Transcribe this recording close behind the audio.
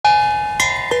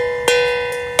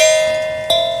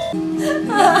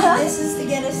This is to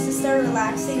get us to start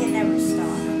relaxing and never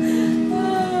stop.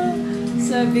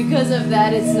 So because of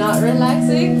that, it's not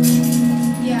relaxing?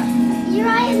 Yeah. You're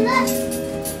right, look.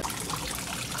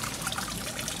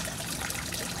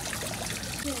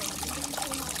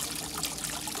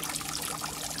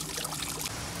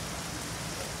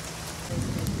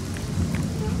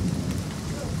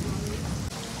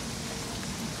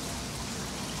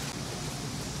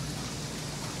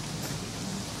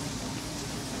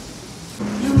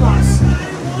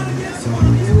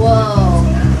 Whoa.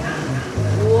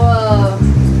 Whoa.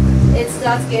 It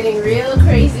starts getting real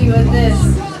crazy with this.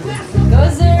 Go,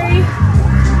 Zuri.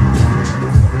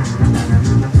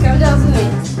 Come down to me.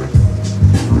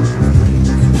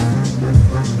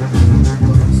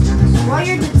 While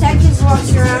your detectives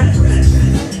walks around.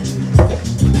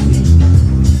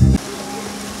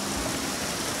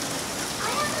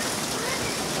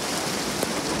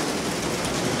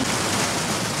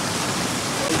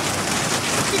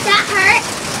 Did that hurt?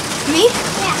 Me?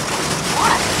 Yeah.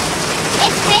 What?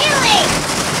 It's failing.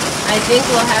 I think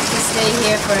we'll have to stay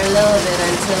here for a little bit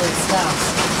until it stops.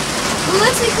 Well,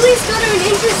 let's at least go to an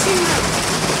interesting room.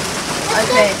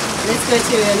 Okay, let's go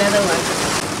to another one.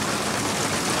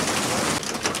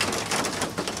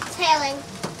 It's failing.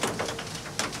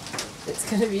 It's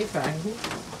gonna be fine.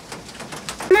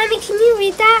 Mommy, can you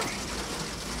read that?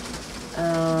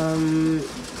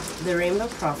 The Rainbow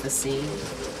Prophecy.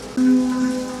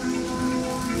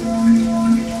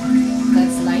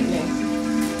 That's lightning.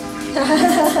 I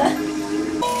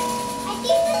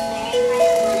think the fairy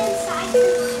might went inside the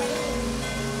shade.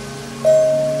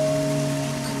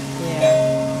 Yeah.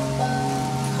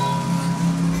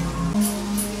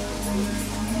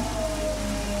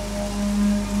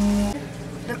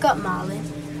 Look up, Molly.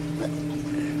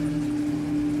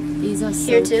 These are so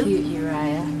Here too? cute,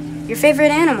 Uriah. Your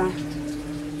favorite animal?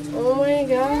 Oh my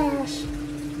gosh.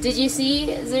 Did you see,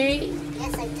 Zuri?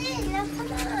 Yes, I did. Now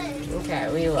come on. Okay,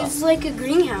 we will. It's like a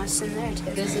greenhouse in there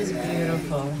too. This is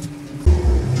beautiful.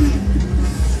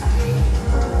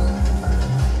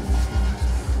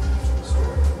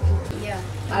 Yeah.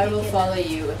 I will follow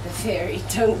you with the ferry.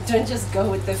 Don't just go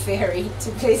with the ferry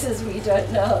to places we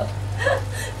don't know.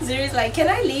 Zuri's like, can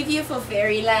I leave you for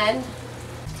fairyland?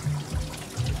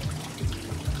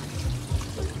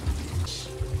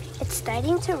 It's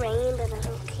starting to rain, but I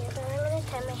don't care. But I'm going to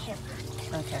tie my hair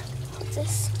back. Okay. What's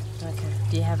this? Okay.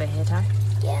 Do you have a hair tie?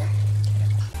 Yeah.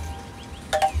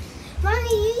 Mommy,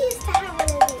 you used to have one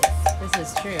of these. This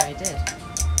is true, I did.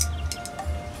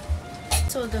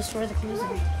 So the store the clothes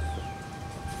are.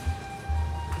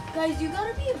 Guys, you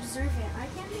gotta be observant. I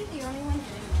can't be the only one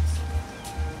doing this.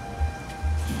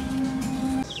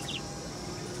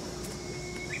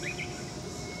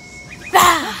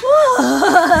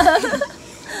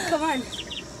 Come on.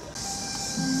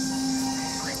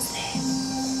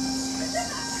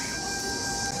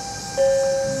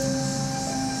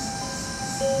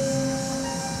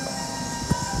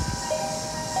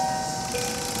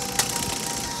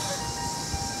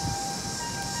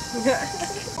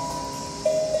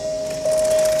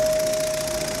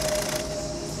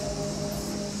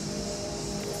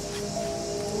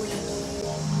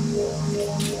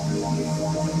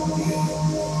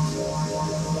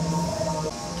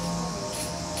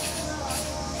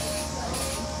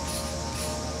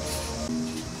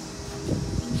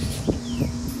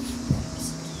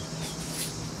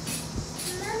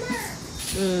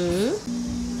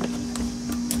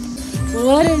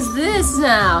 What is this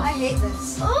now? I hate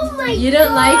this. Oh my You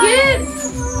don't like it? This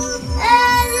is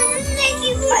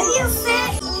making me feel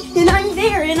sick. And I'm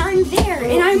there, and I'm there,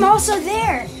 and I'm also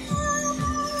there.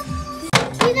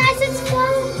 You guys, let's go.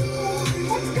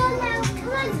 Let's go now. Come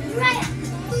on, right.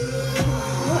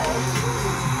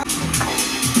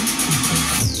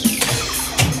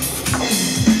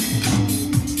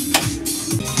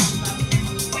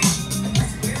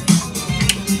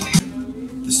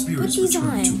 The spirits these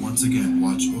return on. to once again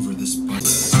watch over this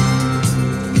bus.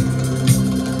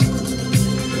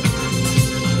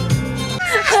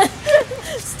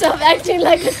 Stop acting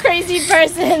like a crazy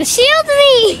person. Shield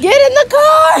me. Get in the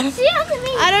car. Shield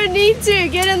me. I don't need to.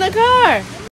 Get in the car.